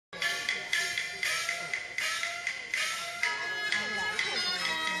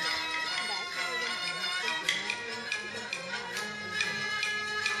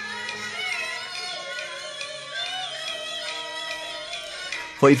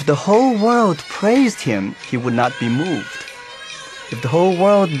For if the whole world praised him, he would not be moved. If the whole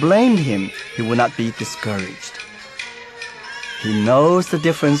world blamed him, he would not be discouraged. He knows the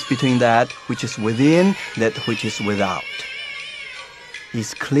difference between that which is within and that which is without. He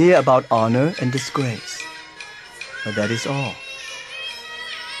is clear about honor and disgrace. But that is all.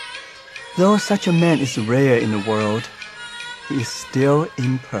 Though such a man is rare in the world, he is still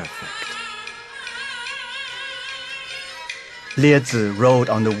imperfect. 列子 rode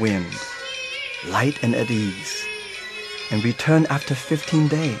on the wind, light and at ease, and returned after 15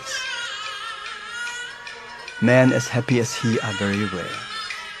 days. Men as happy as he are very rare.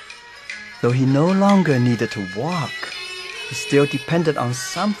 Though he no longer needed to walk, he still depended on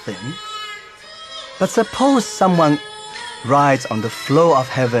something. But suppose someone rides on the flow of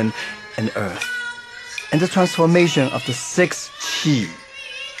heaven and earth, and the transformation of the six qi,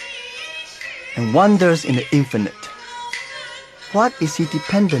 and wanders in the infinite. What is he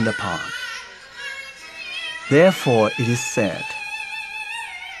dependent upon? Therefore it is said,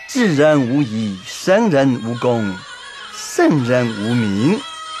 智人无义，圣人无功，圣人无名.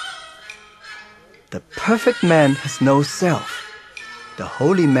 The perfect man has no self. The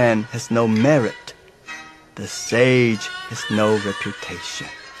holy man has no merit. The sage has no reputation.